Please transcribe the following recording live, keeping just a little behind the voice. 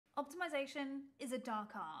Optimization is a dark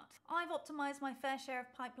art. I've optimized my fair share of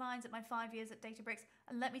pipelines at my 5 years at Databricks,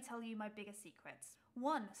 and let me tell you my biggest secrets.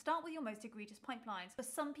 1. Start with your most egregious pipelines. For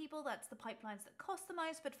some people, that's the pipelines that cost the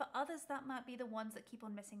most, but for others, that might be the ones that keep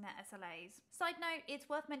on missing their SLAs. Side note, it's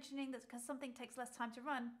worth mentioning that because something takes less time to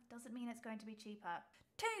run, doesn't mean it's going to be cheaper.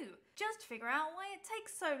 2. Just figure out why it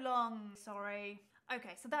takes so long. Sorry.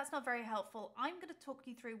 Okay, so that's not very helpful. I'm going to talk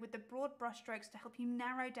you through with the broad brushstrokes to help you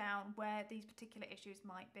narrow down where these particular issues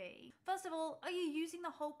might be. First of all, are you using the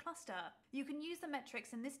whole cluster? You can use the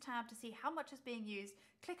metrics in this tab to see how much is being used.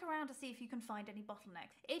 Click around to see if you can find any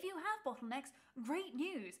bottlenecks. If you have bottlenecks, great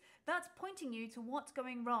news. That's pointing you to what's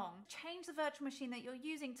going wrong. Change the virtual machine that you're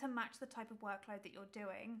using to match the type of workload that you're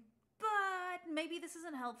doing. But maybe this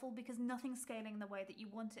isn't helpful because nothing's scaling the way that you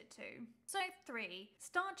want it to. So 3,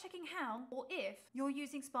 start checking how or if you're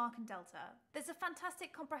using Spark and Delta. There's a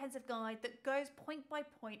fantastic comprehensive guide that goes point by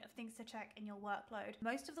point of things to check in your workload.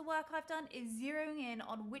 Most of the work I've done is zeroing in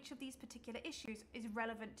on which of these particular issues is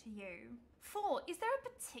relevant to you. 4, is there a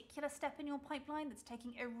particular step in your pipeline that's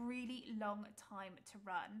taking a really long time to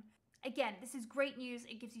run? Again, this is great news.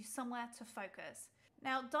 It gives you somewhere to focus.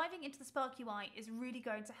 Now, diving into the Spark UI is really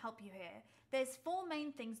going to help you here. There's 4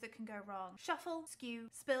 main things that can go wrong: shuffle, skew,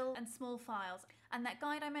 spill, and small files. And that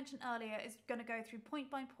guide I mentioned earlier is going to go through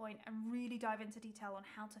point by point and really dive into detail on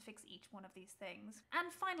how to fix each one of these things.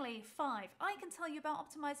 And finally, 5, I can tell you about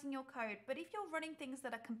optimizing your code, but if you're running things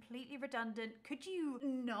that are completely redundant, could you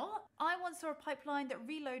not? I once saw a pipeline that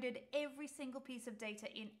reloaded every single piece of data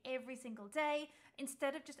in every single day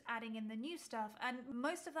instead of just adding in the new stuff, and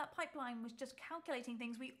most of that pipeline was just calculating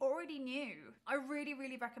things we already knew. I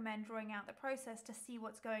really recommend drawing out the process to see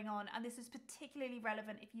what's going on, and this is particularly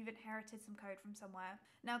relevant if you've inherited some code from somewhere.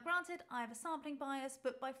 Now granted, I have a sampling bias,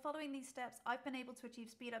 but by following these steps, I've been able to achieve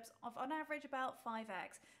speedups of on average about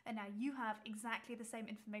 5x, and now you have exactly the same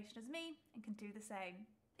information as me and can do the same.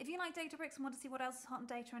 If you like Databricks and want to see what else is hot in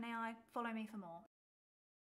data and AI, follow me for more.